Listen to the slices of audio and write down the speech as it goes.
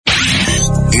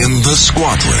the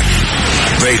squadron.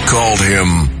 They called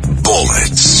him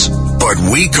Bullets, but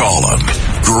we call him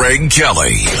Greg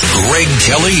Kelly. Greg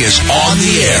Kelly is on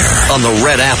the air on the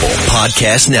Red Apple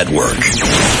Podcast Network.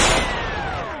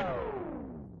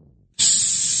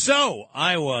 So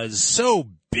I was so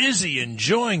busy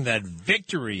enjoying that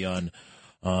victory on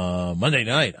Monday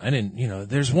night. I didn't,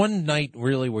 there's one night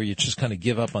really where you just kind of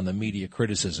give up on the media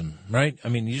criticism, right? I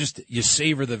mean, you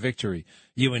savor the victory,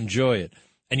 you enjoy it,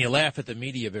 and you laugh at the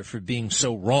media for being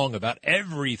so wrong about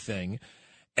everything.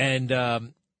 And,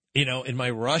 in my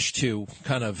rush to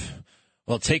kind of,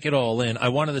 take it all in, I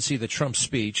wanted to see the Trump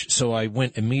speech, so I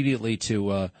went immediately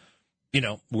to,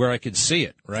 where I could see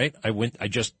it, right? I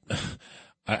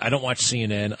don't watch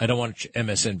CNN. I don't watch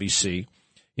MSNBC.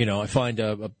 I find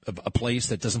a place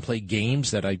that doesn't play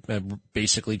games that I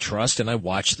basically trust, and I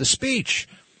watch the speech.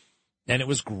 And it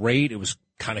was great. It was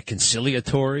kind of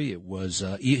conciliatory. It was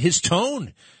his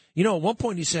tone. At one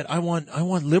point he said, I want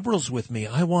liberals with me.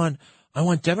 I want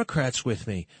Democrats with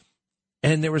me.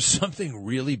 And there was something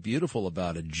really beautiful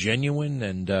about it, genuine.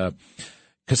 And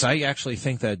because I actually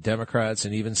think that Democrats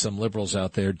and even some liberals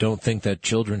out there don't think that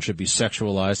children should be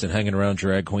sexualized and hanging around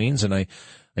drag queens. And I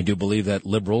do believe that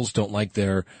liberals don't like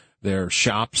their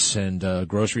shops and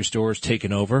grocery stores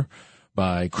taken over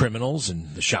by criminals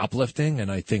and the shoplifting. And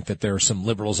I think that there are some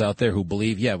liberals out there who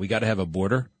believe, we got to have a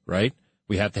border, right?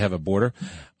 We have to have a border.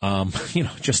 You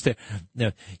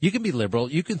can be liberal.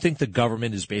 You can think the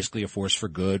government is basically a force for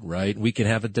good, right? We can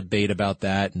have a debate about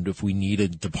that. And if we need a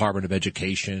Department of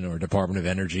Education or a Department of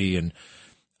Energy and,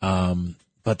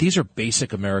 but these are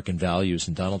basic American values,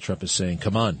 and Donald Trump is saying,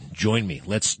 "Come on, join me.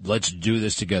 Let's do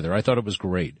this together." I thought it was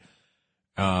great.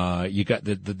 There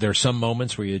are some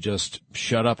moments where you just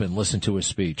shut up and listen to his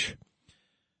speech.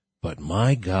 But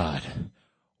my God,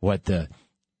 what the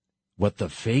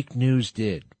fake news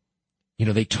did.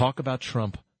 They talk about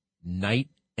Trump night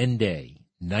and day.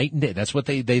 That's what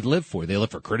they live for. They live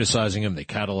for criticizing him. They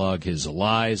catalog his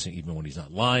lies, even when he's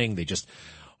not lying. They just.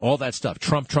 All that stuff.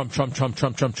 Trump,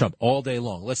 all day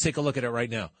long. Let's take a look at it right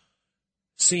now.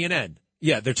 CNN.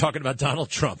 Yeah, they're talking about Donald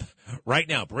Trump. Right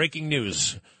now, breaking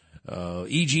news.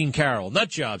 E. Jean Carroll,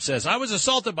 nutjob, says, I was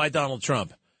assaulted by Donald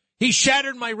Trump. He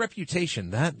shattered my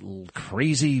reputation. That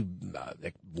crazy,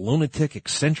 lunatic,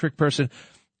 eccentric person.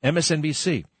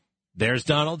 MSNBC. There's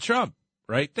Donald Trump.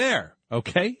 Right there.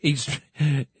 Okay?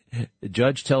 The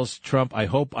judge tells Trump, I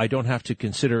hope I don't have to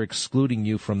consider excluding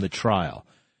you from the trial.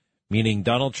 Meaning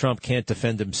Donald Trump can't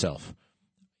defend himself.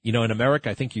 In America,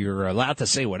 I think you're allowed to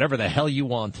say whatever the hell you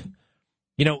want.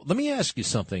 Let me ask you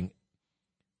something.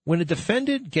 When a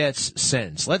defendant gets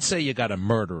sentenced, let's say you got a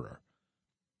murderer,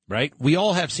 right? We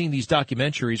all have seen these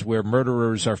documentaries where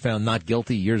murderers are found not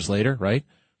guilty years later, right?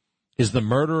 Is the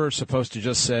murderer supposed to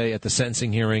just say at the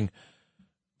sentencing hearing,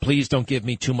 please don't give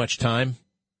me too much time?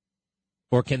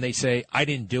 Or can they say, I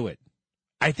didn't do it?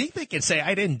 I think they can say,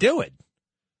 I didn't do it,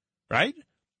 right?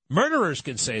 Murderers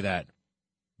can say that.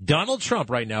 Donald Trump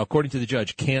right now, according to the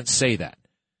judge, can't say that.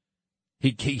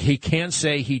 He can't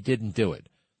say he didn't do it.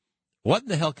 What in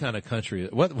the hell kind of country?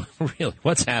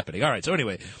 What's happening? All right. So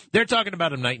anyway, they're talking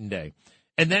about him night and day.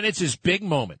 And then it's his big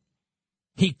moment.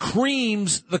 He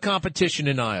creams the competition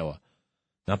in Iowa.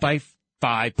 Not by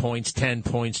 5 points, 10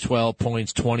 points, 12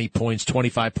 points, 20 points,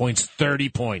 25 points, 30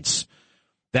 points.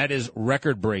 That is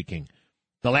record breaking.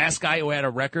 The last guy who had a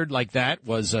record like that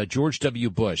was George W.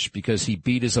 Bush, because he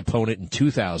beat his opponent in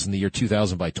the year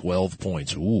 2000, by 12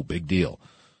 points. Ooh, big deal.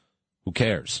 Who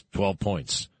cares? 12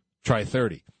 points. Try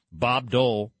 30. Bob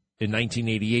Dole in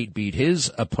 1988 beat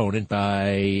his opponent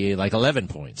by like 11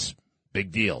 points.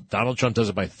 Big deal. Donald Trump does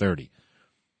it by 30.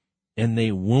 And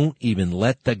they won't even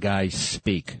let the guy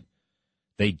speak.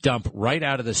 They dump right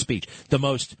out of the speech.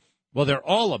 They're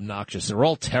all obnoxious. They're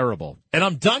all terrible. And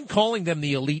I'm done calling them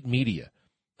the elite media.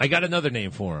 I got another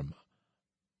name for them,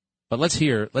 but let's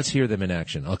hear them in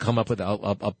action.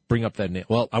 I'll bring up that name.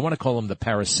 Well, I want to call them the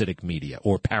parasitic media,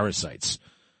 or parasites,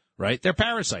 right? They're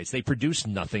parasites. They produce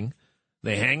nothing.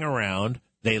 They hang around.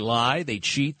 They lie. They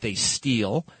cheat. They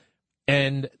steal,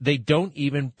 and they don't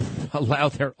even allow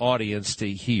their audience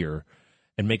to hear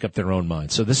and make up their own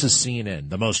mind. So this is CNN,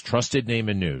 the most trusted name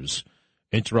in news,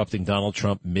 interrupting Donald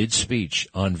Trump mid-speech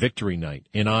on Victory Night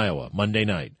in Iowa, Monday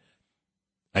night.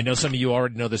 I know some of you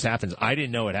already know this happens. I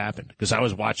didn't know it happened because I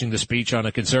was watching the speech on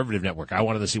a conservative network. I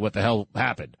wanted to see what the hell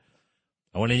happened.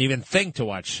 I wouldn't even think to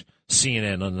watch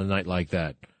CNN on a night like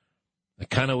that. I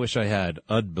kind of wish I had.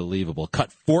 Unbelievable.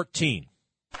 Cut 14.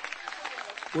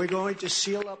 We're going to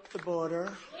seal up the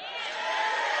border.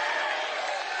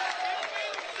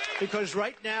 Because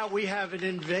right now we have an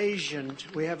invasion.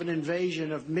 We have an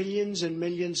invasion of millions and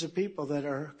millions of people that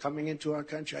are coming into our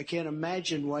country. I can't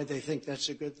imagine why they think that's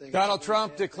a good thing. Donald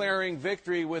Trump declaring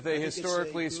victory with a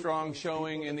historically strong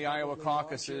showing in the Iowa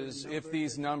caucuses. If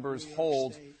these numbers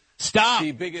hold, stop.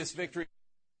 The biggest victory.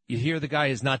 You hear the guy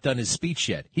has not done his speech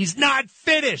yet. He's not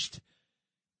finished.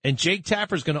 And Jake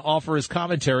Tapper's going to offer his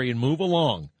commentary and move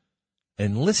along.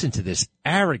 And listen to this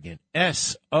arrogant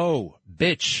S.O.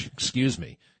 bitch. Excuse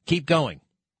me. Keep going.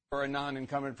 For a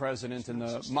non-incumbent president in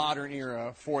the modern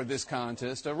era for this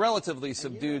contest, a relatively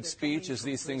subdued speech as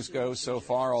these things go so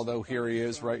far, although here he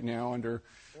is right now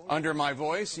under my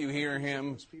voice. You hear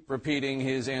him repeating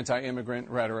his anti-immigrant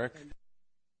rhetoric.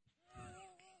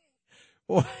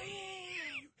 You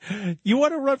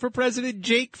want to run for president,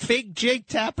 fake Jake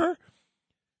Tapper?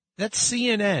 That's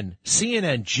CNN.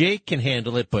 CNN, Jake can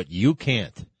handle it, but you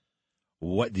can't.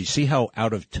 What, do you see how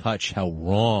out of touch, how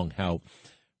wrong,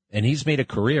 and he's made a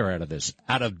career out of this,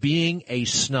 out of being a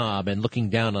snob and looking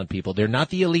down on people. They're not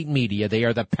the elite media. They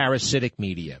are the parasitic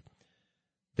media.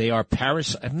 They are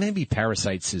maybe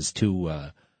parasites is too,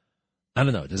 I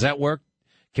don't know. Does that work?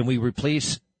 Can we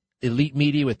replace elite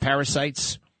media with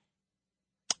parasites?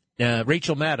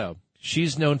 Rachel Maddow,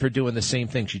 she's known for doing the same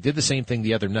thing. She did the same thing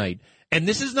the other night. And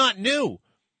this is not new.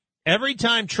 Every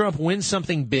time Trump wins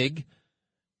something big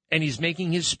and he's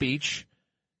making his speech,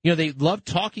 they love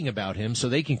talking about him so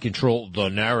they can control the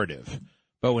narrative.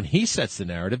 But when he sets the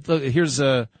narrative, here's,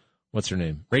 what's her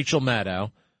name? Rachel Maddow,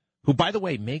 who, by the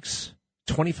way, makes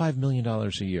 $25 million a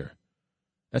year.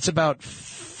 That's about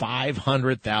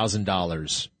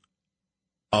 $500,000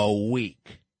 a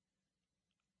week.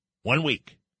 1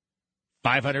 week.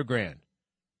 $500,000.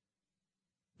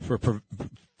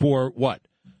 For what?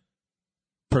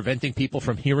 Preventing people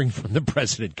from hearing from the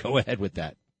president. Go ahead with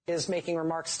that. Is making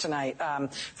remarks tonight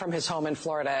from his home in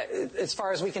Florida. As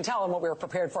far as we can tell, and what we were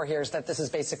prepared for here is that this is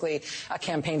basically a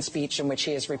campaign speech in which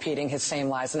he is repeating his same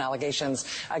lies and allegations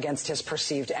against his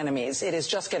perceived enemies. It is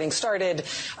just getting started.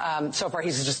 So far,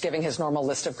 he's just giving his normal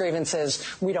list of grievances.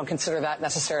 We don't consider that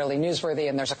necessarily newsworthy,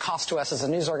 and there's a cost to us as a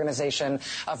news organization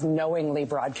of knowingly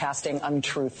broadcasting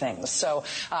untrue things. So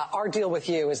our deal with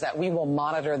you is that we will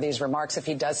monitor these remarks. If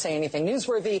he does say anything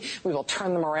newsworthy, we will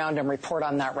turn them around and report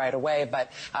on that right away.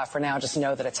 But for now, just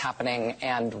know that it's happening,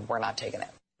 and we're not taking it.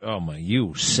 Oh, my,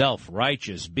 you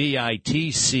self-righteous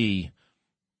BITC.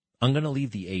 I'm going to leave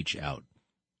the H out.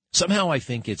 Somehow I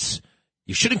think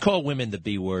you shouldn't call women the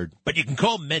B word, but you can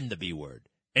call men the B word.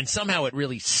 And somehow it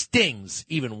really stings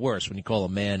even worse when you call a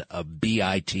man a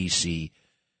BITCH,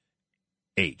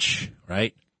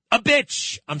 right? A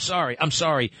bitch. I'm sorry.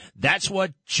 That's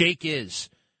what Jake is.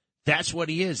 That's what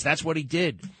he is. That's what he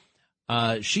did.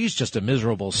 She's just a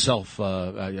miserable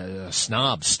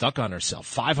snob stuck on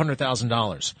herself.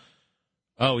 $500,000.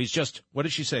 Oh, what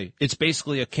did she say? It's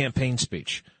basically a campaign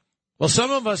speech. Well, some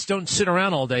of us don't sit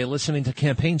around all day listening to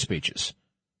campaign speeches.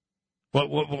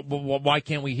 Why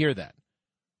can't we hear that?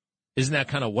 Isn't that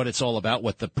kind of what it's all about?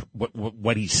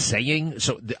 What he's saying?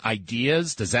 So the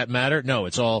ideas, does that matter? No,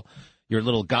 it's all your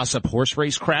little gossip horse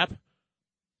race crap.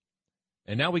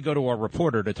 And now we go to our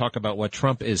reporter to talk about what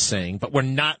Trump is saying, but we're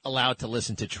not allowed to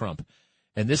listen to Trump.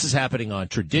 And this is happening on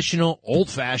traditional,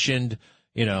 old-fashioned,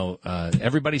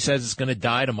 everybody says it's going to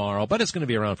die tomorrow, but it's going to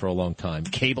be around for a long time.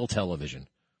 Cable television.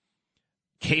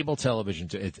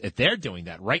 If they're doing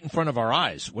that right in front of our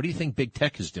eyes, what do you think big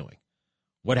tech is doing?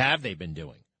 What have they been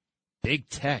doing? Big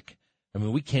tech. I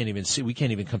mean, we can't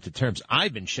even come to terms.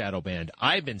 I've been shadow banned.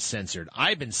 I've been censored.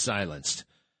 I've been silenced.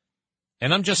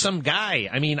 And I'm just some guy.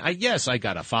 I mean, I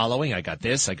got a following. I got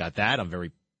this. I got that.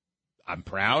 I'm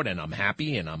proud and I'm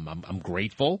happy and I'm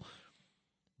grateful.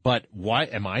 But why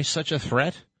am I such a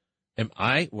threat?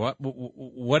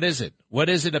 What is it? What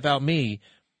is it about me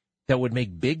that would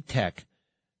make big tech,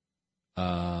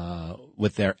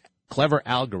 with their clever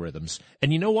algorithms?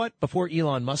 And you know what? Before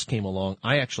Elon Musk came along,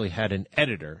 I actually had an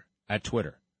editor at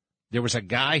Twitter. There was a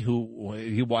guy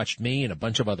he watched me and a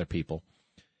bunch of other people.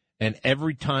 And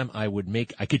every time I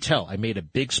could tell I made a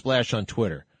big splash on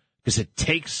Twitter because it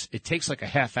takes like a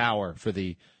half hour for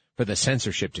the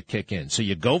censorship to kick in. So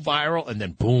you go viral and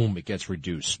then boom, it gets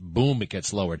reduced. Boom, it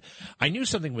gets lowered. I knew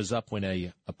something was up when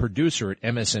a producer at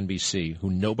MSNBC,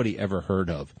 who nobody ever heard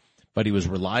of, but he was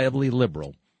reliably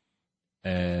liberal,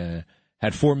 had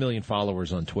 4 million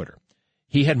followers on Twitter.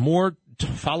 He had more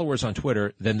followers on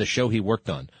Twitter than the show he worked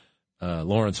on,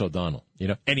 Lawrence O'Donnell.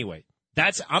 Anyway.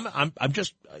 I'm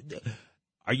just,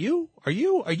 are you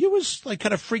as like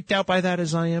kind of freaked out by that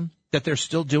as I am, that they're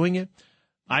still doing it?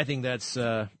 I think that's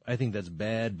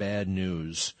bad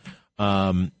news.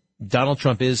 Donald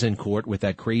Trump is in court with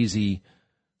that crazy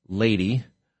lady,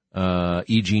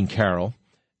 E. Jean Carroll,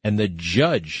 and the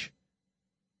judge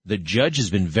has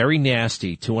been very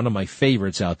nasty to one of my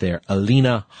favorites out there,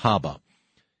 Alina Habba.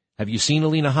 Have you seen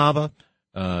Alina Habba?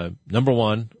 Number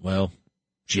one, well,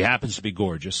 she happens to be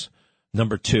gorgeous.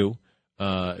 Number two,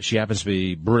 she happens to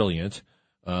be brilliant.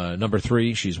 Number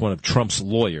three, she's one of Trump's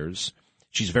lawyers.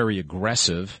 She's very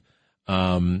aggressive.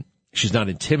 She's not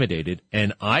intimidated.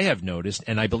 And I have noticed,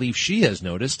 and I believe she has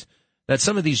noticed, that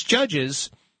some of these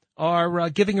judges are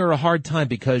giving her a hard time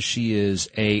because she is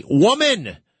a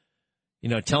woman. You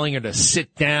know, telling her to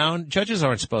sit down. Judges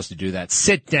aren't supposed to do that.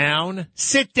 Sit down,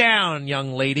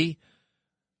 young lady.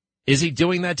 Is he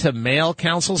doing that to male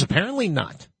counsels? Apparently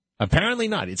not. Apparently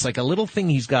not. It's like a little thing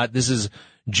he's got. This is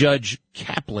Judge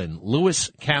Kaplan, Lewis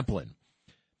Kaplan.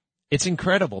 It's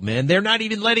incredible, man. They're not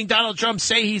even letting Donald Trump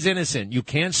say he's innocent. You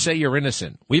can't say you're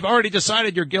innocent. We've already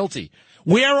decided you're guilty.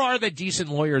 Where are the decent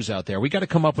lawyers out there? We got to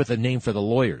come up with a name for the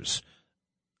lawyers.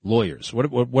 Lawyers.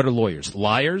 What are lawyers?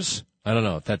 Liars? I don't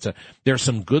know if that's there's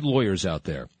some good lawyers out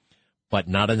there, but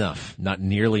not enough, not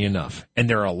nearly enough. And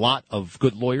there are a lot of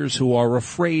good lawyers who are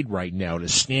afraid right now to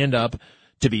stand up,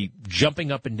 to be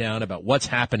jumping up and down about what's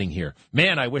happening here.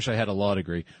 Man, I wish I had a law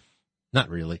degree. Not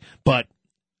really, but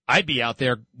I'd be out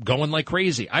there going like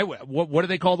crazy. What do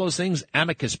they call those things?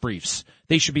 Amicus briefs.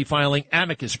 They should be filing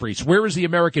amicus briefs. Where is the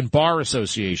American Bar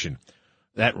Association?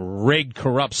 That rigged,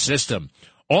 corrupt system.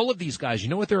 All of these guys, you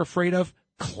know what they're afraid of?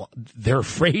 They're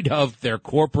afraid of their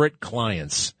corporate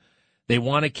clients. They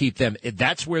want to keep them.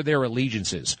 That's where their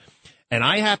allegiance is. And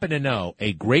I happen to know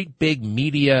a great big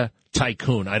media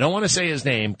tycoon. I don't want to say his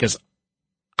name because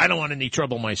I don't want any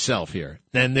trouble myself here.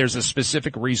 And there's a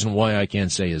specific reason why I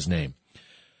can't say his name.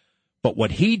 But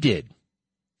what he did,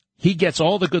 he gets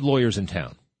all the good lawyers in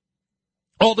town.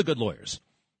 All the good lawyers,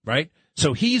 right?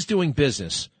 So he's doing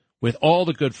business with all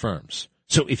the good firms.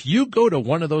 So if you go to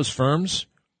one of those firms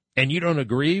and you don't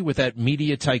agree with that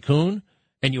media tycoon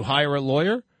and you hire a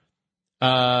lawyer,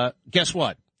 guess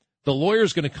what? The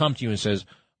lawyer's going to come to you and says,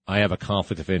 I have a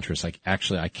conflict of interest. Like,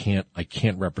 actually, I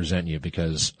can't represent you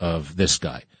because of this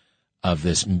guy, of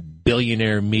this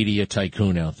billionaire media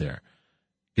tycoon out there.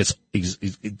 He's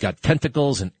got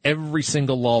tentacles in every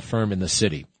single law firm in the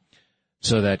city,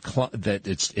 so that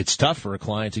it's tough for a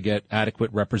client to get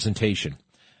adequate representation.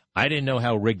 I didn't know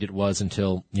how rigged it was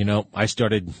until, I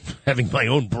started having my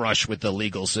own brush with the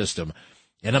legal system,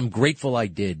 and I'm grateful I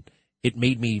did. It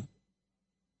made me,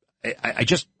 I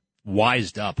just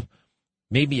wised up,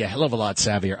 made me a hell of a lot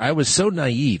savvier. I was so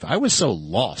naive. I was so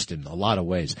lost in a lot of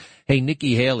ways. Hey,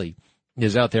 Nikki Haley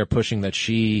is out there pushing that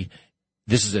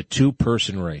this is a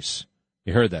two-person race.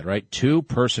 You heard that, right?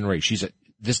 Two-person race.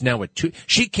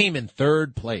 She came in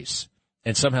third place,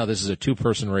 and somehow this is a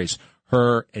two-person race,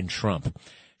 her and Trump.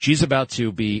 She's about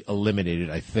to be eliminated,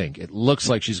 I think. It looks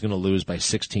like she's going to lose by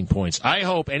 16 points. I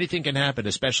hope anything can happen,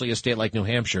 especially a state like New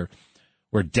Hampshire,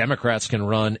 where Democrats can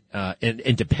run, and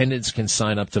independents can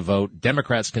sign up to vote.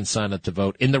 Democrats can sign up to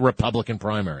vote in the Republican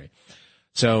primary.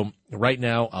 So right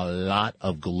now, a lot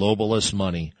of globalist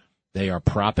money. They are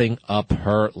propping up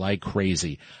her like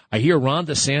crazy. I hear Ron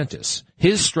DeSantis,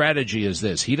 his strategy is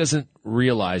this. He doesn't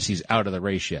realize he's out of the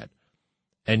race yet.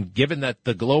 And given that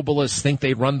the globalists think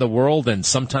they run the world, and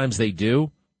sometimes they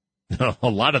do, a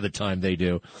lot of the time they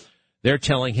do, they're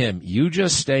telling him, you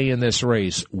just stay in this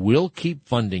race. We'll keep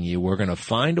funding you. We're going to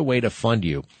find a way to fund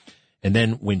you. And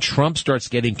then when Trump starts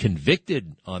getting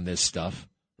convicted on this stuff,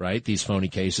 right, these phony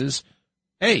cases,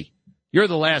 hey, you're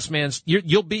the last man.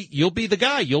 You'll be the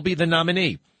guy. You'll be the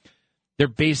nominee. They're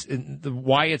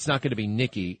why it's not going to be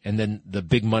Nikki, and then the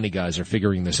big money guys are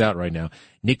figuring this out right now.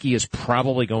 Nikki is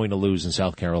probably going to lose in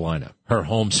South Carolina, her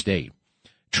home state.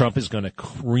 Trump is going to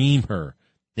cream her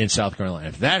in South Carolina.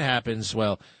 If that happens,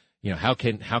 well, how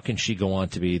can she go on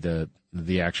to be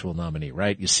the actual nominee,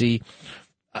 right? You see,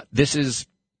 this is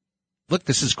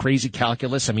crazy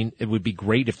calculus. I mean, it would be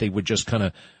great if they would just kind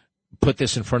of put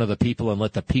this in front of the people and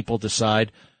let the people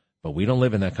decide, but we don't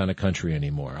live in that kind of country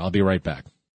anymore. I'll be right back.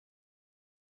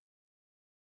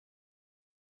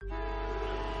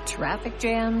 Traffic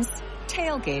jams,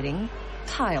 tailgating,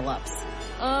 pile-ups.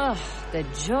 Ugh, the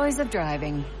joys of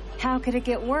driving. How could it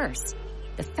get worse?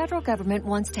 The federal government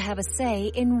wants to have a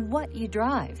say in what you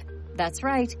drive. That's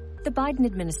right. The Biden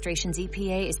administration's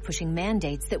EPA is pushing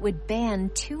mandates that would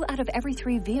ban 2 out of every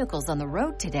 3 vehicles on the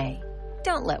road today.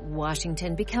 Don't let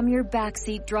Washington become your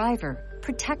backseat driver.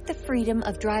 Protect the freedom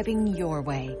of driving your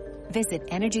way. Visit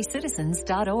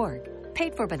EnergyCitizens.org.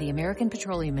 Paid for by the American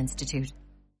Petroleum Institute.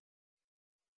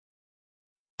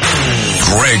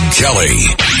 Greg Kelly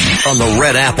on the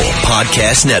Red Apple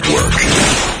Podcast Network.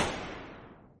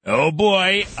 Oh,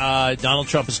 boy. Donald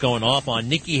Trump is going off on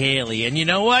Nikki Haley. And you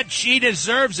know what? She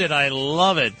deserves it. I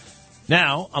love it.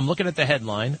 Now, I'm looking at the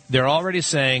headline. They're already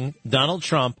saying Donald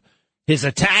Trump, his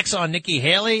attacks on Nikki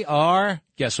Haley are,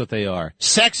 guess what they are?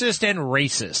 Sexist and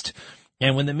racist.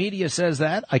 And when the media says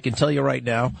that, I can tell you right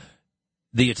now,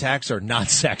 the attacks are not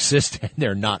sexist and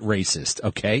they're not racist.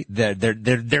 Okay?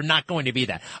 They're not going to be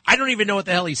that. I don't even know what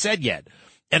the hell he said yet.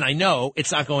 And I know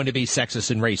it's not going to be sexist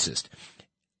and racist.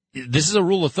 This is a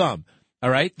rule of thumb, all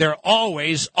right? They're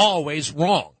always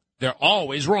wrong. They're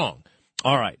always wrong.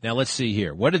 All right, now let's see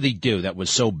here. What did he do that was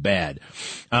so bad?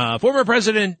 Former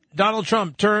President Donald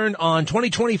Trump turned on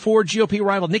 2024 GOP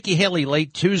rival Nikki Haley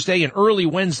late Tuesday and early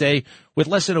Wednesday with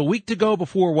less than a week to go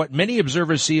before what many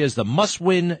observers see as the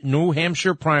must-win New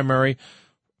Hampshire primary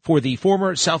for the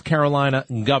former South Carolina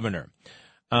governor.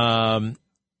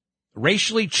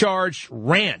 Racially charged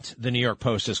rant, the New York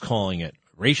Post is calling it.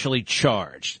 Racially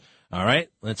charged. All right,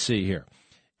 let's see here.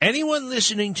 Anyone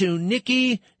listening to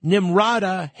Nikki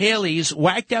Nimrata Haley's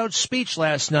whacked-out speech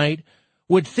last night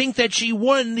would think that she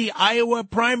won the Iowa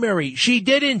primary. She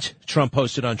didn't, Trump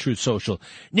posted on Truth Social.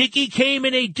 Nikki came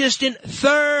in a distant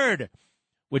third,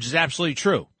 which is absolutely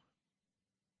true.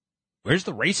 Where's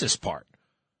the racist part?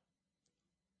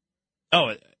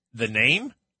 Oh, the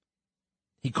name?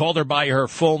 He called her by her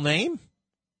full name?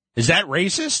 Is that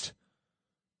racist?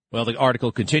 Well, the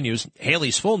article continues.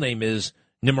 Haley's full name is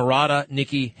Nimrata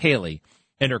Nikki Haley,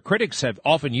 and her critics have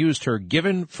often used her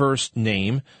given first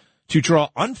name to draw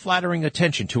unflattering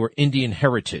attention to her Indian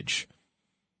heritage.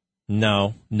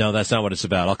 No, that's not what it's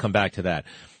about. I'll come back to that.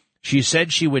 She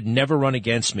said she would never run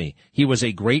against me. He was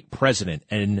a great president,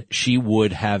 and she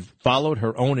would have followed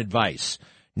her own advice.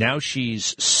 Now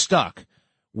she's stuck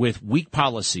with weak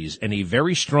policies and a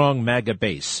very strong MAGA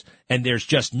base, and there's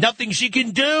just nothing she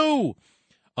can do.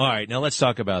 All right, now let's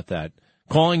talk about that.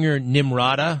 Calling her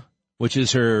Nimrata, which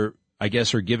is her, I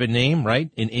guess, her given name, right?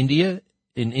 In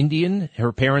Indian,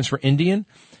 her parents were Indian.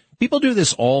 People do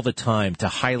this all the time to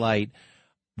highlight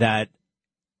that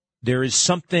there is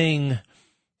something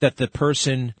that the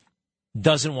person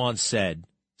doesn't want said.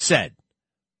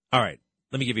 All right,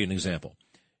 let me give you an example.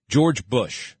 George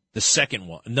Bush,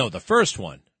 the first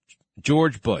one,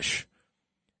 George Bush,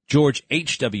 George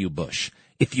H.W. Bush.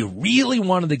 If you really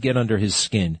wanted to get under his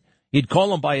skin, you'd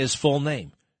call him by his full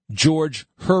name, George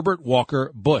Herbert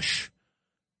Walker Bush.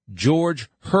 George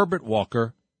Herbert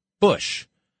Walker Bush.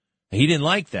 He didn't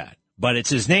like that, but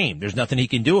it's his name. There's nothing he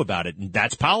can do about it, and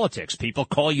that's politics. People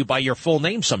call you by your full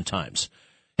name sometimes.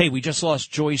 Hey, we just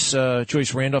lost Joyce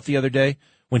Randolph the other day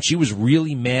when she was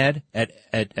really mad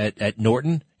at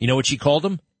Norton. You know what she called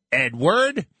him?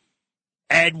 Edward?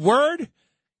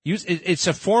 It's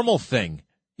a formal thing.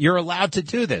 You're allowed to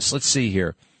do this. Let's see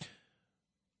here.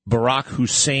 Barack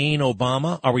Hussein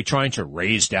Obama. Are we trying to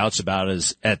raise doubts about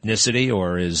his ethnicity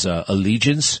or his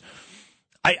allegiance?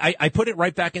 I put it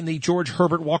right back in the George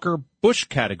Herbert Walker Bush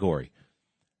category.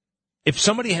 If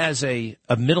somebody has a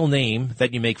middle name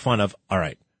that you make fun of, all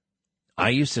right. I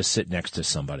used to sit next to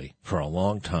somebody for a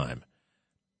long time.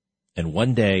 And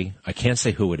one day, I can't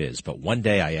say who it is, but one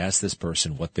day I asked this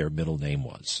person what their middle name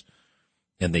was.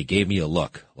 And they gave me a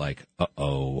look like,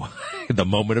 uh-oh, the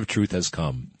moment of truth has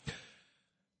come.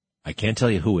 I can't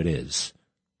tell you who it is,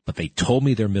 but they told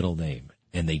me their middle name,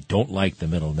 and they don't like the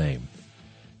middle name.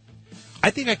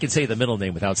 I think I can say the middle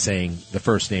name without saying the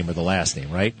first name or the last name,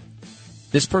 right?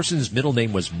 This person's middle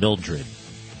name was Mildred,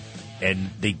 and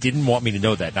they didn't want me to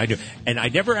know that. I knew, and I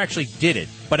never actually did it.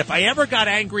 But if I ever got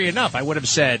angry enough, I would have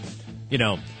said,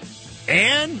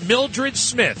 Ann Mildred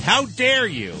Smith, how dare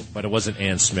you? But it wasn't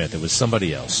Ann Smith. It was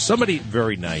somebody else. Somebody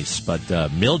very nice,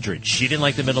 but Mildred, she didn't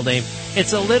like the middle name.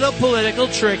 It's a little political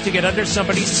trick to get under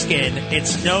somebody's skin.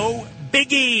 It's no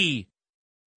biggie.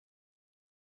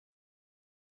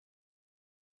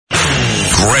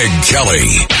 Greg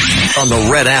Kelly on the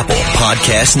Red Apple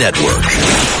Podcast Network.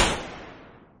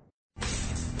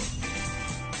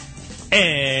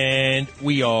 And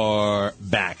we are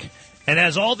back. And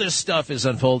as all this stuff is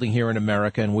unfolding here in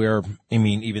America, and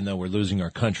even though we're losing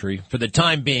our country, for the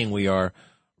time being, we are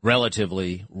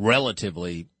relatively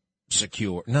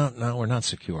secure. No, we're not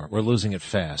secure. We're losing it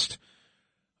fast.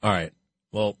 All right.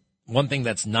 Well, one thing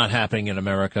that's not happening in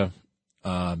America,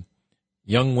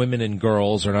 young women and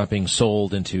girls are not being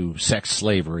sold into sex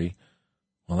slavery.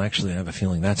 Well, actually, I have a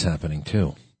feeling that's happening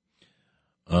too.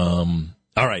 All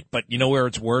right. But you know where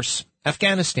it's worse?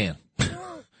 Afghanistan.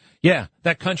 Yeah,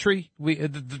 that country the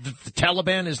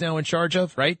Taliban is now in charge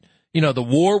of, right? The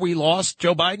war we lost,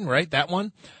 Joe Biden, right? That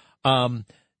one. Not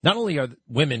only are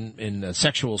women in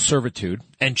sexual servitude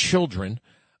and children,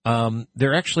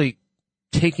 they're actually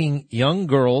taking young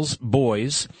girls,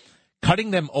 boys,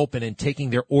 cutting them open and taking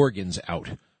their organs out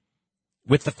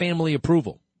with the family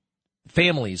approval.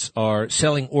 Families are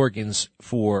selling organs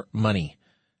for money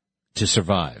to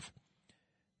survive.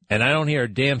 And I don't hear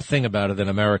a damn thing about it in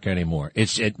America anymore.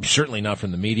 It's certainly not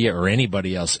from the media or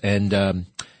anybody else. And,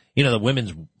 the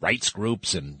women's rights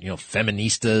groups and,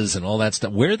 feministas and all that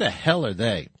stuff. Where the hell are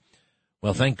they?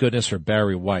 Well, thank goodness for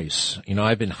Barry Weiss.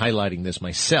 I've been highlighting this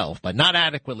myself, but not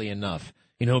adequately enough.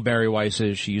 You know who Barry Weiss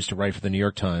is? She used to write for the New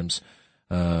York Times,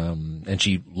 and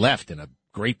she left in a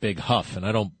great big huff, and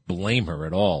I don't blame her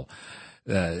at all.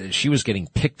 She was getting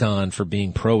picked on for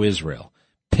being pro-Israel,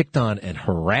 picked on and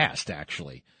harassed,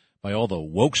 actually, by all the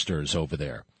wokesters over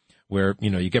there, where,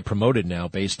 you get promoted now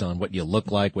based on what you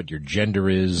look like, what your gender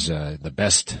is. The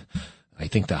best, I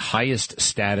think the highest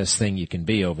status thing you can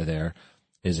be over there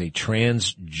is a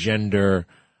transgender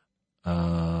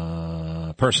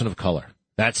person of color.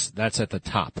 That's at the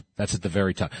top. That's at the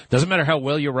very top. Doesn't matter how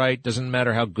well you write. Doesn't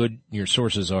matter how good your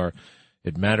sources are.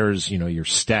 It matters, your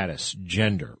status,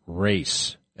 gender,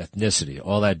 race, ethnicity,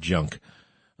 all that junk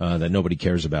that nobody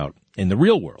cares about in the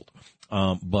real world.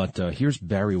 But here's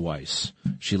Barry Weiss.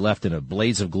 She left in a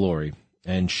blaze of glory,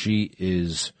 and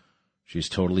she's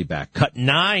totally back. Cut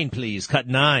 9, please. Cut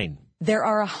 9. There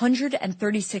are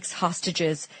 136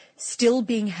 hostages still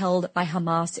being held by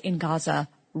Hamas in Gaza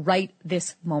right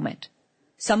this moment.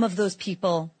 Some of those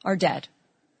people are dead.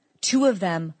 2 of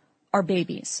them are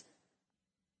babies.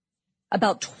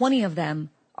 About 20 of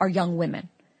them are young women.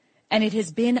 And it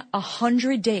has been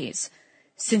 100 days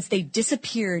since they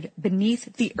disappeared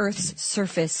beneath the Earth's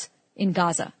surface in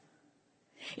Gaza.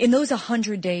 In those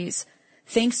 100 days,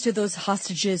 thanks to those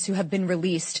hostages who have been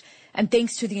released, and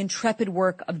thanks to the intrepid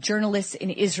work of journalists in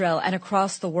Israel and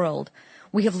across the world,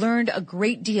 we have learned a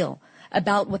great deal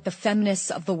about what the feminists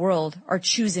of the world are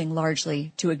choosing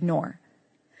largely to ignore.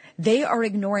 They are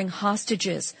ignoring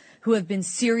hostages who have been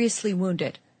seriously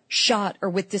wounded, shot, or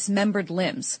with dismembered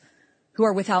limbs, who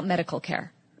are without medical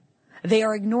care. They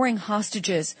are ignoring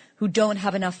hostages who don't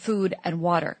have enough food and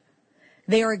water.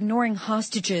 They are ignoring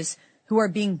hostages who are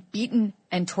being beaten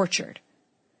and tortured.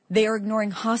 They are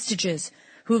ignoring hostages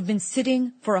who have been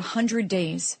sitting for 100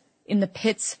 days in the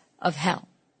pits of hell.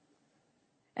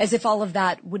 As if all of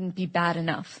that wouldn't be bad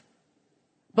enough.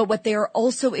 But what they are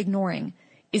also ignoring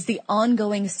is the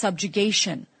ongoing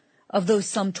subjugation of those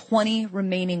some 20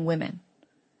 remaining women.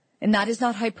 And that is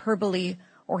not hyperbole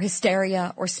or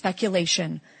hysteria or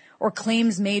speculation or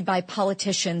claims made by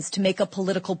politicians to make a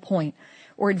political point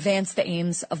or advance the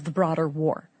aims of the broader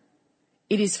war.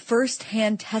 It is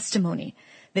first-hand testimony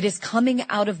that is coming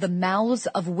out of the mouths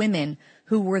of women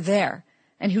who were there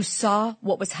and who saw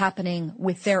what was happening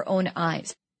with their own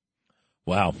eyes.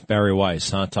 Wow, Barry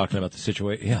Weiss, talking about the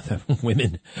situation. Yeah, the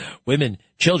women,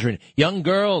 children, young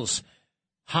girls,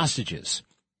 hostages.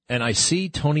 And I see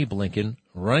Tony Blinken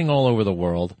running all over the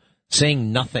world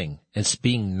saying nothing and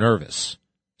being nervous,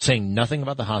 saying nothing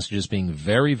about the hostages, being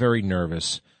very, very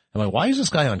nervous. I'm like, why is this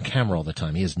guy on camera all the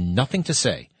time? He has nothing to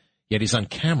say, yet he's on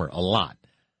camera a lot.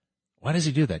 Why does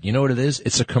he do that? You know what it is?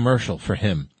 It's a commercial for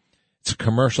him. It's a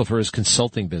commercial for his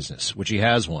consulting business, which he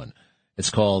has one. It's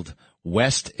called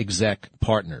West Exec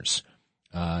Partners.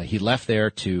 He left there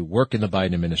to work in the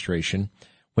Biden administration,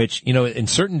 which,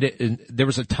 there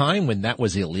was a time when that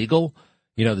was illegal.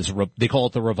 They call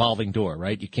it the revolving door,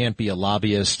 right? You can't be a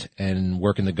lobbyist and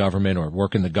work in the government, or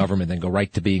work in the government then go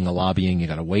right to being a lobbying. You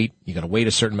gotta wait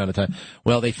a certain amount of time.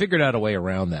 Well, they figured out a way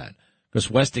around that, because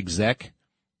West Exec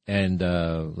and,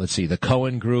 the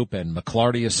Cohen Group and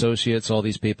McClarty Associates, all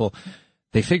these people,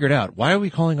 they figured out, why are we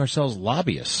calling ourselves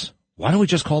lobbyists? Why don't we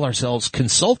just call ourselves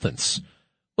consultants?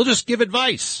 We'll just give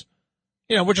advice.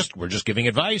 We're just giving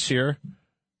advice here.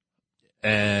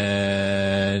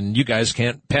 And you guys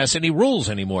can't pass any rules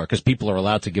anymore because people are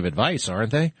allowed to give advice,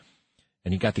 aren't they?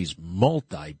 And you got these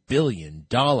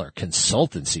multi-billion-dollar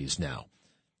consultancies now.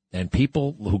 And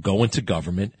people who go into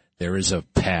government, there is a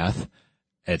path.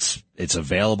 It's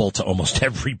available to almost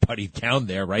everybody down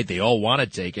there, right? They all want to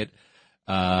take it.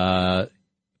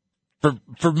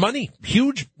 For money,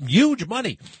 huge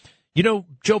money.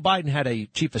 Joe Biden had a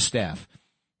chief of staff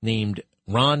named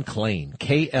Ron Klain,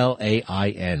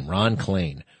 Klain, Ron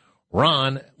Klain.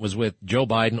 Ron was with Joe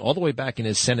Biden all the way back in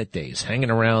his Senate days, hanging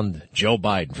around Joe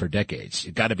Biden for decades.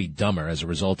 You got to be dumber as a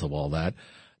result of all that.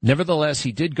 Nevertheless,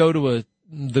 he did go to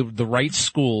the right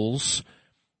schools.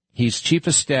 He's chief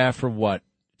of staff for what,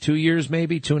 2 years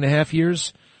maybe, 2.5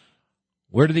 years?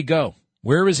 Where did he go?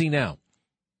 Where is he now?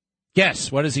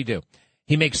 Guess, what does he do?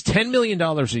 He makes $10 million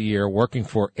a year working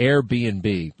for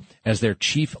Airbnb as their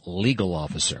chief legal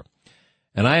officer.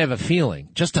 And I have a feeling,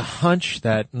 just a hunch,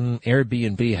 that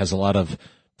Airbnb has a lot of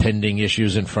pending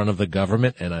issues in front of the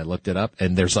government. And I looked it up,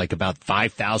 and there's like about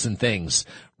 5,000 things,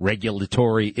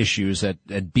 regulatory issues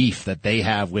and beef that they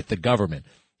have with the government.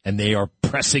 And they are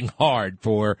pressing hard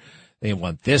for, they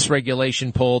want this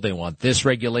regulation pulled, they want this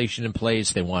regulation in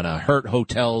place, they want to hurt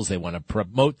hotels, they want to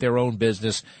promote their own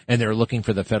business, and they're looking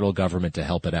for the federal government to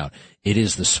help it out. It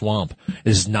is the swamp.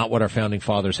 This is not what our founding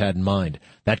fathers had in mind.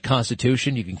 That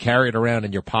Constitution, you can carry it around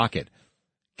in your pocket.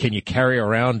 Can you carry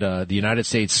around the United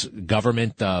States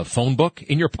government phone book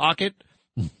in your pocket?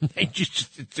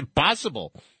 It's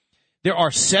impossible. There are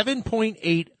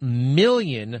 7.8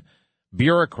 million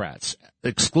bureaucrats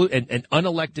and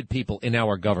unelected people in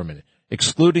our government,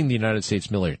 excluding the United States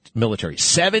military.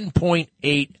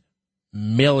 7.8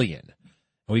 million.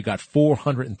 And we've got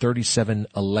 437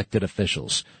 elected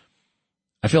officials.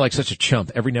 I feel like such a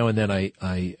chump. Every now and then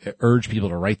I urge people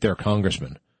to write their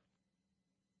congressman.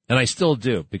 And I still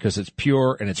do, because it's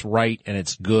pure and it's right and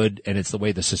it's good and it's the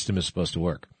way the system is supposed to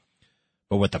work.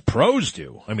 But what the pros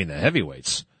do, I mean the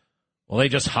heavyweights, well, they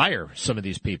just hire some of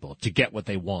these people to get what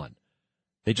they want.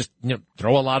 They just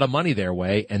throw a lot of money their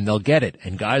way, and they'll get it.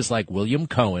 And guys like William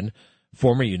Cohen,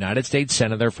 former United States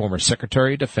Senator, former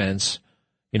Secretary of Defense,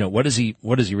 what is he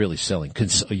really selling?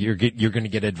 You're going to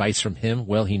get advice from him?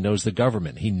 Well, he knows the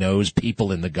government. He knows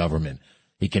people in the government.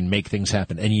 He can make things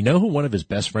happen. And you know who one of his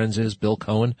best friends is? Bill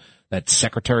Cohen, that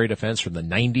Secretary of Defense from the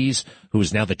 90s, who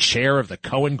is now the chair of the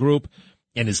Cohen Group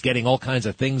and is getting all kinds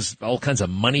of things, all kinds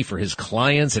of money for his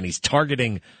clients, and he's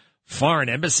targeting foreign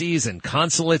embassies and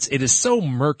consulates. It is so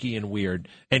murky and weird.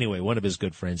 Anyway, one of his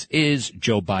good friends is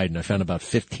Joe Biden. I found about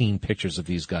 15 pictures of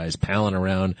these guys palling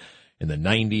around in the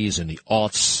 90s and the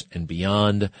aughts and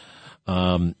beyond.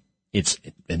 And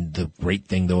the great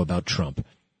thing, though, about Trump,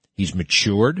 he's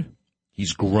matured.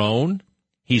 He's grown.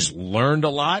 He's learned a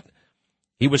lot.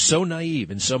 He was so naive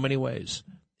in so many ways,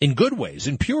 in good ways,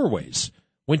 in pure ways.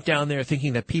 Went down there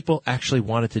thinking that people actually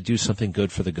wanted to do something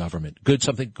good for the government,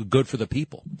 something good for the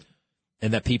people,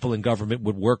 and that people in government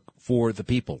would work for the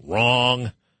people.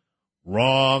 Wrong.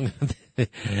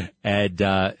 And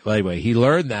well, anyway, he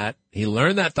learned that. He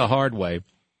learned that the hard way.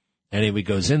 And he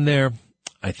goes in there.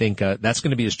 I think that's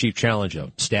going to be his chief challenge,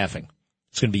 though, staffing.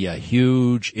 It's going to be a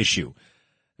huge issue.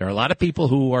 There are a lot of people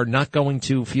who are not going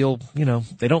to feel,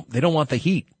 they don't want the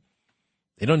heat.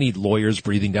 They don't need lawyers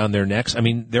breathing down their necks. I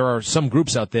mean, there are some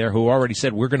groups out there who already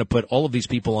said, we're going to put all of these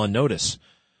people on notice,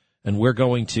 and we're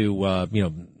going to,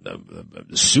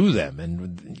 sue them,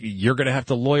 and you're going to have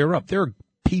to lawyer up. There are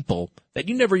people that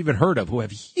you never even heard of who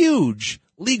have huge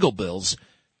legal bills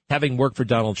having worked for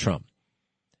Donald Trump.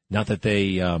 Not that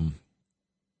they,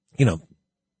 they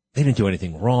didn't do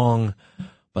anything wrong,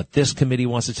 but this committee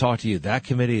wants to talk to you, that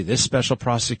committee, this special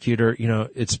prosecutor.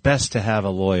 It's best to have a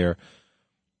lawyer.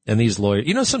 And these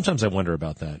lawyers, sometimes I wonder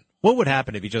about that. What would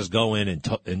happen if you just go in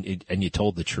and you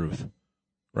told the truth,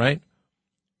 right?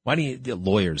 Why do you get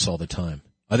lawyers all the time?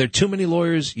 Are there too many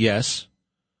lawyers? Yes.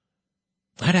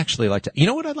 I'd actually like to,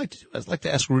 what I'd like to do? I'd like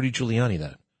to ask Rudy Giuliani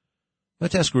that. I'd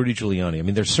like to ask Rudy Giuliani. I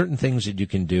mean, there's certain things that you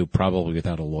can do probably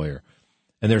without a lawyer.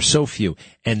 And there's so few.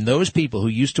 And those people who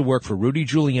used to work for Rudy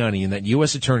Giuliani in that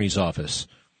U.S. Attorney's office,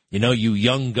 you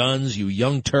young guns, you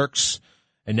young Turks,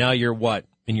 and now you're what?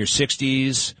 In your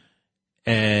 60s,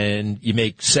 and you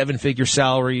make 7-figure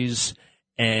salaries,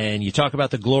 and you talk about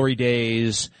the glory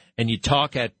days, and you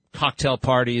talk at cocktail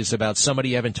parties about somebody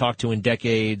you haven't talked to in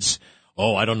decades.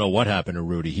 Oh, I don't know what happened to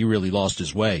Rudy. He really lost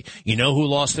his way. You know who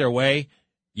lost their way?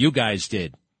 You guys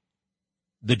did.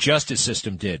 The justice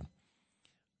system did.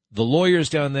 The lawyers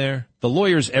down there, the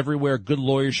lawyers everywhere, good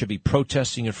lawyers should be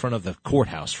protesting in front of the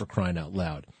courthouse, for crying out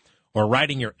loud. Or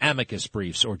writing your amicus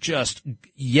briefs, or just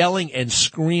yelling and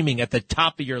screaming at the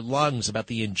top of your lungs about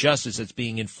the injustice that's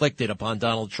being inflicted upon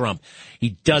Donald Trump.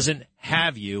 He doesn't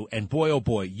have you, and boy, oh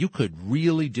boy, you could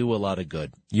really do a lot of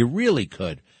good. You really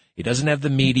could. He doesn't have the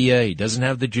media. He doesn't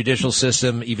have the judicial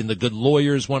system. Even the good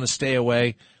lawyers want to stay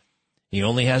away. He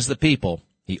only has the people.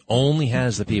 He only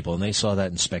has the people, and they saw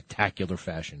that in spectacular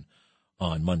fashion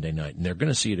on Monday night. And they're going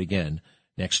to see it again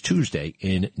next Tuesday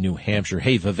in New Hampshire.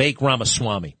 Hey, Vivek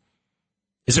Ramaswamy.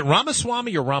 Is it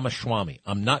Ramaswamy or Ramaswamy?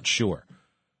 I'm not sure.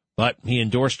 But he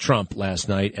endorsed Trump last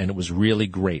night, and it was really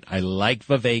great. I like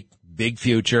Vivek. Big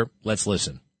future. Let's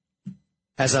listen.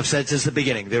 As I've said since the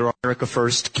beginning, there are America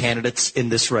First candidates in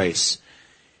this race.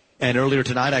 And earlier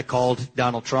tonight, I called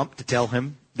Donald Trump to tell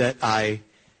him that I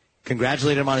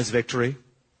congratulated him on his victory.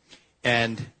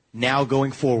 And now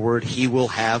going forward, he will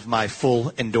have my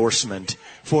full endorsement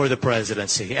for the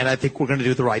presidency. And I think we're going to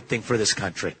do the right thing for this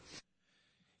country.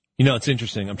 It's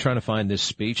interesting. I'm trying to find this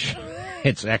speech.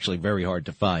 It's actually very hard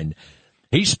to find.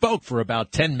 He spoke for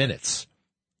about 10 minutes,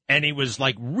 and he was,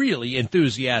 like, really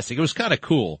enthusiastic. It was kind of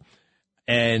cool.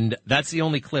 And that's the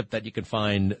only clip that you can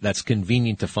find that's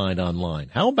convenient to find online.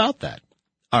 How about that?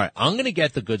 All right, I'm going to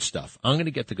get the good stuff.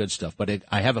 But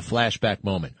I have a flashback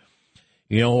moment.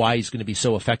 You know why he's going to be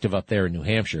so effective up there in New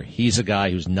Hampshire? He's a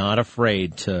guy who's not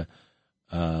afraid to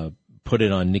put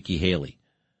it on Nikki Haley.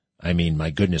 I mean, my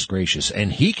goodness gracious.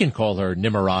 And he can call her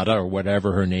Nimrata or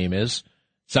whatever her name is.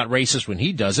 It's not racist when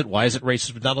he does it. Why is it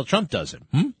racist when Donald Trump does it?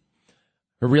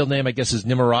 Her real name, I guess, is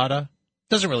Nimrata.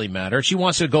 Doesn't really matter. If she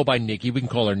wants to go by Nikki, we can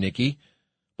call her Nikki.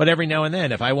 But every now and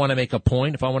then, if I want to make a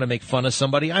point, if I want to make fun of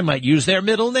somebody, I might use their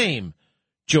middle name.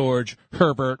 George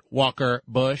Herbert Walker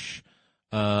Bush.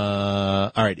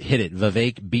 All right, hit it.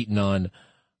 Vivek beaten on,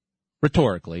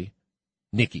 rhetorically,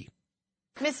 Nikki.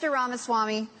 Mr.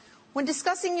 Ramaswamy, when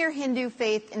discussing your Hindu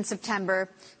faith in September,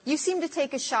 you seemed to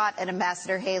take a shot at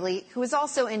Ambassador Haley, who is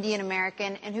also Indian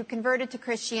American and who converted to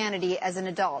Christianity as an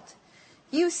adult.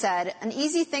 You said, an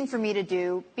easy thing for me to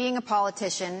do, being a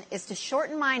politician, is to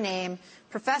shorten my name,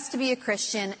 profess to be a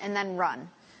Christian, and then run.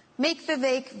 Make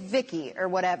Vivek Vicky or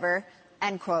whatever,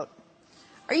 end quote.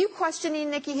 Are you questioning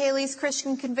Nikki Haley's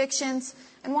Christian convictions?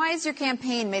 And why has your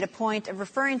campaign made a point of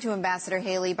referring to Ambassador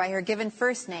Haley by her given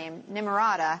first name,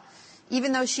 Nimrata,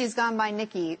 even though she has gone by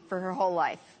Nikki for her whole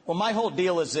life? Well, my whole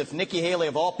deal is if Nikki Haley,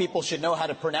 of all people, should know how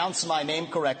to pronounce my name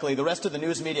correctly, the rest of the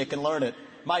news media can learn it.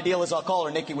 My deal is I'll call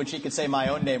her Nikki when she can say my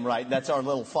own name right. That's our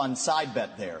little fun side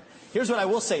bet there. Here's what I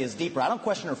will say is deeper. I don't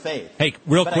question her faith. Hey,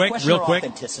 real quick.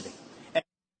 Authenticity.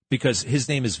 Because his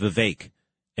name is Vivek,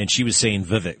 and she was saying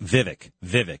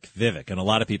Vivek, and a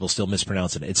lot of people still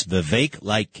mispronounce it. It's Vivek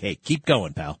like cake. Keep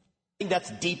going, pal. I think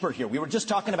that's deeper here. We were just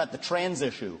talking about the trans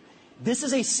issue. This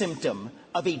is a symptom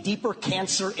of a deeper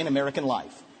cancer in American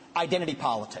life, identity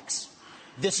politics.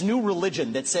 This new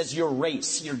religion that says your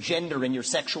race, your gender, and your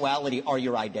sexuality are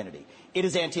your identity. It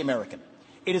is anti-American.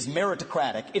 It is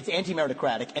meritocratic. It's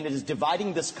anti-meritocratic, and it is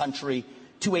dividing this country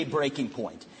to a breaking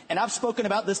point. And I've spoken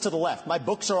about this to the left. My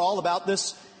books are all about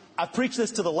this. I've preached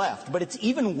this to the left, but it's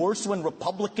even worse when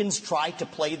Republicans try to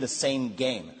play the same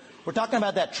game. We're talking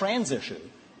about that trans issue.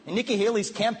 And Nikki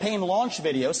Haley's campaign launch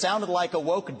video sounded like a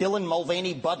woke Dylan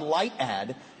Mulvaney Bud Light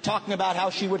ad talking about how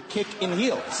she would kick in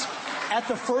heels. At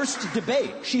the first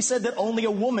debate, she said that only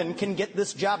a woman can get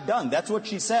this job done. That's what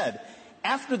she said.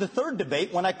 After the third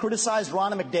debate, when I criticized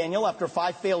Ronna McDaniel after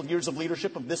 5 failed years of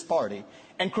leadership of this party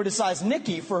and criticized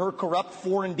Nikki for her corrupt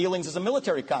foreign dealings as a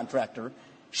military contractor,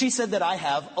 she said that I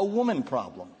have a woman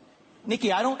problem.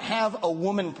 Nikki, I don't have a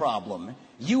woman problem.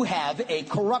 You have a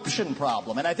corruption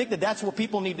problem. And I think that that's what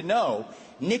people need to know.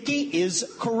 Nikki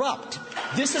is corrupt.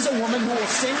 This is a woman who will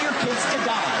send your kids to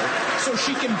die so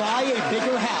she can buy a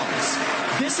bigger house.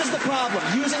 This is the problem.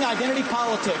 Using identity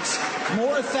politics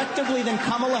more effectively than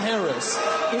Kamala Harris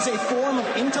is a form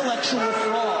of intellectual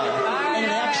fraud. And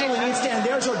it actually needs to end.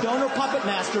 There's our donor puppet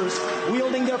masters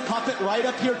wielding their puppet right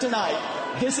up here tonight.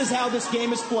 This is how this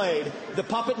game is played. The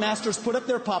puppet masters put up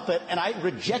their puppet, and I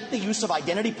reject the use of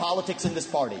identity politics in this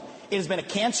party. It has been a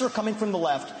cancer coming from the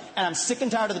left, and I'm sick and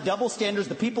tired of the double standards.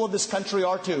 The people of this country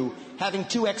are too. Having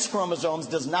 2 X chromosomes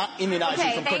does not immunize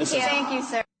you from criticism. Thank you,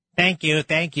 sir. Thank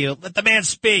you. Let the man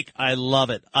speak. I love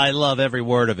it. I love every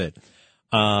word of it.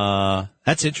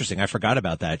 That's interesting. I forgot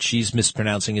about that. She's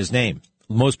mispronouncing his name.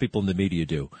 Most people in the media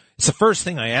do. It's the first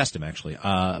thing I asked him, actually.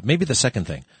 Maybe the second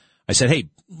thing. I said, hey,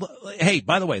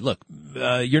 by the way, look,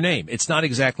 your name, it's not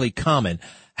exactly common.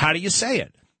 How do you say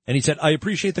it? And he said, I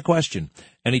appreciate the question.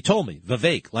 And he told me,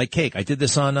 Vivek, like cake. I did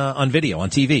this on video, on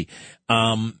TV.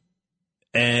 I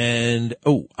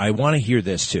want to hear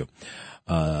this too.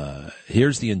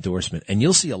 Here's the endorsement. And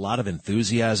you'll see a lot of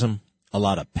enthusiasm, a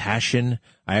lot of passion.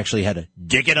 I actually had to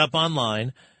dig it up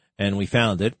online, and we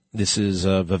found it. This is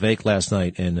Vivek last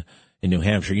night in New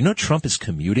Hampshire. You know, Trump is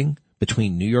commuting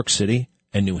between New York City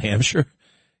and New Hampshire.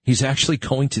 He's actually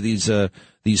going to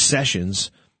these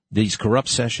sessions, these corrupt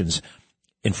sessions,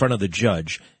 in front of the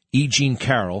judge, E. Jean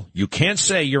Carroll. You can't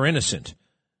say you're innocent.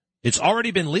 It's already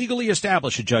been legally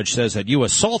established, a judge says, that you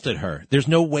assaulted her. There's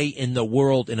no way in the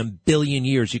world in a billion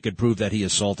years you could prove that he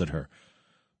assaulted her.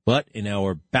 But in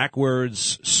our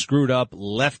backwards, screwed up,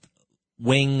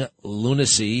 left-wing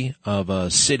lunacy of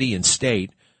a city and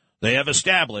state, they have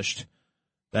established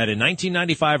that in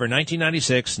 1995 or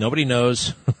 1996, nobody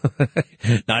knows,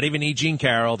 not even E. Jean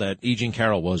Carroll, that E. Jean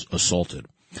Carroll was assaulted.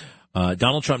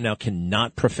 Donald Trump now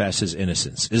cannot profess his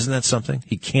innocence. Isn't that something?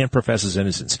 He can't profess his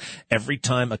innocence. Every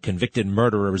time a convicted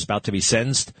murderer is about to be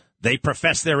sentenced, they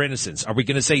profess their innocence. Are we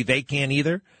going to say they can't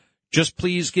either? Just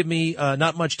please give me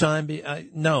not much time.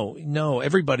 No,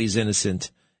 everybody's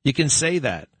innocent. You can say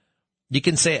that. You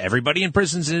can say everybody in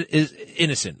prisons is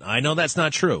innocent. I know that's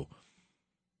not true.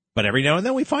 But every now and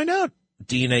then we find out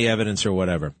DNA evidence or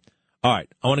whatever. All right,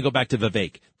 I want to go back to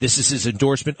Vivek. This is his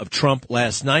endorsement of Trump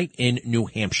last night in New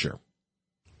Hampshire.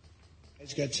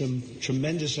 He's got some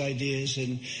tremendous ideas,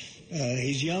 and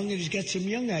he's young, and he's got some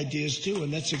young ideas, too,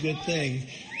 and that's a good thing.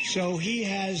 So he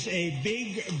has a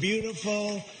big,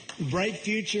 beautiful, bright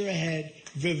future ahead.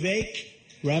 Vivek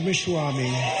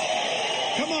Ramaswamy.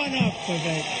 Come on up,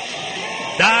 Vivek.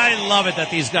 I love it that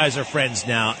these guys are friends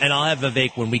now, and I'll have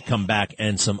Vivek when we come back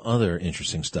and some other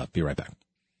interesting stuff. Be right back.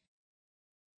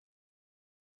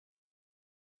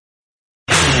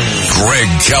 Greg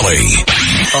Kelly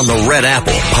on the Red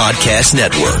Apple Podcast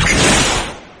Network.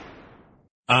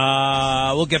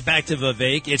 We'll get back to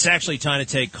Vivek. It's actually time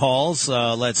to take calls.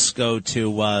 Let's go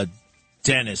to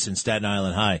Dennis in Staten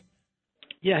Island. Hi.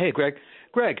 Yeah, hey, Greg.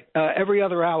 Greg, every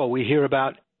other hour we hear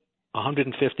about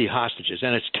 150 hostages,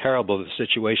 and it's terrible the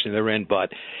situation they're in, but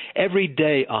every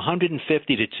day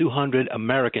 150 to 200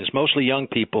 Americans, mostly young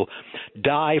people,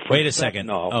 die from Wait a second.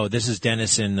 Oh, this is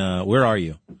Dennis in, where are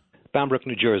you? Bound Brook,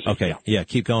 New Jersey. Okay, yeah,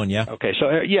 keep going, yeah. Okay, so,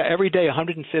 every day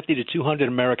 150 to 200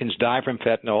 Americans die from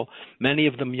fentanyl, many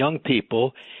of them young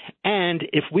people, and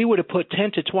if we were to put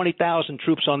 10 to 20,000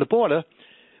 troops on the border,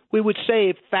 we would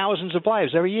save thousands of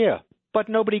lives every year. But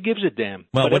nobody gives a damn.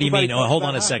 Well, what do you mean? Oh, hold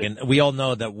on a second. We all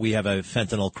know that we have a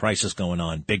fentanyl crisis going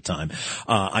on, big time.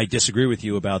 I disagree with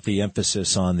you about the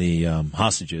emphasis on the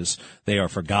hostages. They are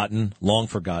forgotten, long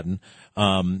forgotten.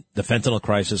 The fentanyl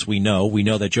crisis, we know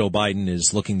that Joe Biden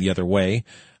is looking the other way.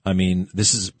 I mean,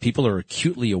 people are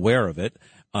acutely aware of it.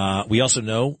 We also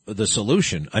know the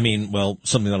solution. I mean, well,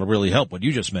 something that'll really help, what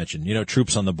you just mentioned,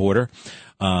 troops on the border,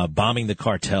 bombing the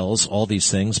cartels, all these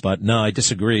things. But no, I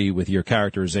disagree with your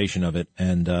characterization of it.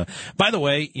 And, by the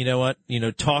way, you know what?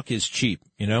 Talk is cheap,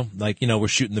 we're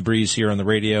shooting the breeze here on the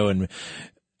radio and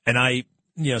I,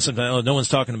 sometimes, no one's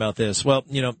talking about this. Well,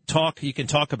 you can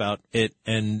talk about it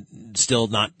and still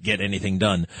not get anything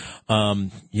done.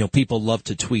 People love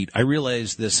to tweet. I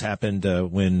realize this happened,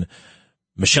 when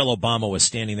Michelle Obama was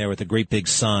standing there with a great big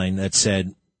sign that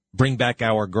said, "Bring back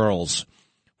our girls,"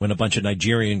 when a bunch of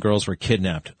Nigerian girls were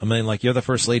kidnapped. I mean, you're the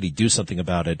first lady, do something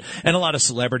about it. And a lot of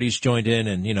celebrities joined in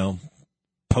and,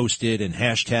 posted and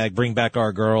hashtag "Bring back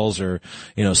our girls" or,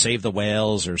 "Save the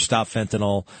whales" or "Stop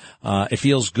fentanyl." It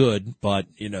feels good, but,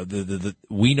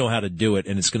 we know how to do it,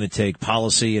 and it's going to take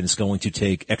policy and it's going to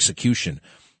take execution.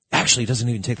 Actually, it doesn't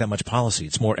even take that much policy.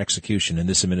 It's more execution, and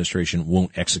this administration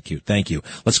won't execute. Thank you.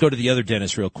 Let's go to the other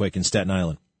Dennis real quick in Staten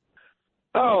Island.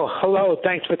 Oh, hello.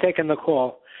 Thanks for taking the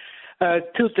call.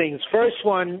 Two things. First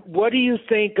one, what do you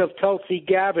think of Tulsi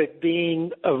Gabbard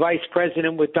being a vice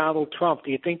president with Donald Trump?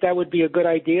 Do you think that would be a good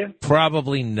idea?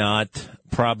 Probably not.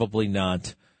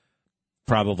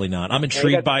 I'm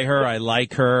intrigued by her. I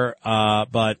like her.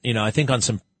 But, I think on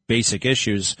some basic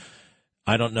issues,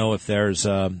 I don't know if there's,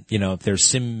 if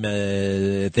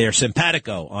they're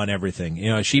simpatico on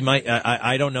everything. She might,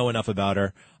 I don't know enough about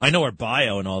her. I know her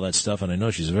bio and all that stuff, and I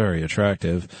know she's very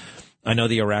attractive. I know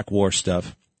the Iraq war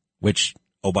stuff, which,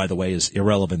 oh, by the way, is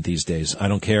irrelevant these days. I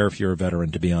don't care if you're a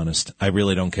veteran, to be honest. I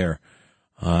really don't care.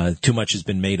 Too much has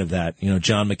been made of that.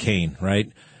 John McCain,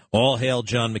 right? All hail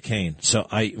John McCain. So,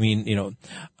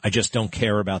 I just don't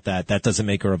care about that. That doesn't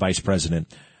make her a vice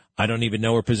president. I don't even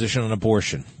know her position on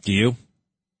abortion. Do you?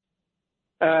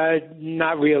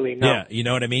 Not really, no. Yeah, you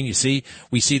know what I mean?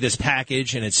 We see this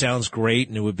package and it sounds great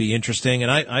and it would be interesting.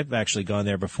 And I've actually gone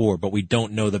there before, but we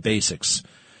don't know the basics.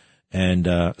 And,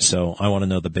 so I want to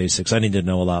know the basics. I need to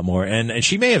know a lot more. And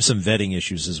she may have some vetting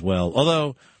issues as well.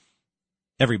 Although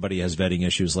everybody has vetting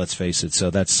issues, let's face it.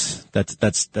 So that's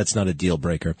not a deal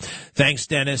breaker. Thanks,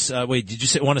 Dennis. Wait,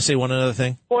 did you want to say one other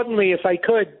thing? Importantly, if I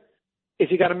could, if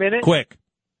you got a minute? Quick.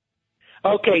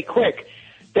 Okay, quick.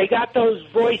 They got those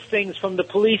voice things from the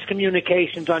police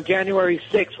communications on January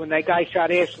 6th when that guy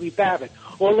shot Ashley Babbitt.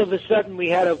 All of a sudden, we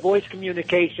had a voice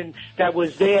communication that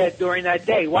was there during that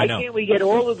day. Why can't we get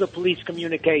all of the police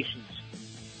communications?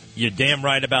 You're damn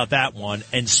right about that one.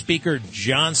 And Speaker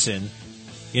Johnson,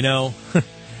 you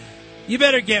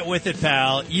better get with it,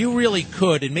 pal. You really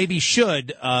could and maybe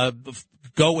should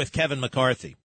go with Kevin McCarthy.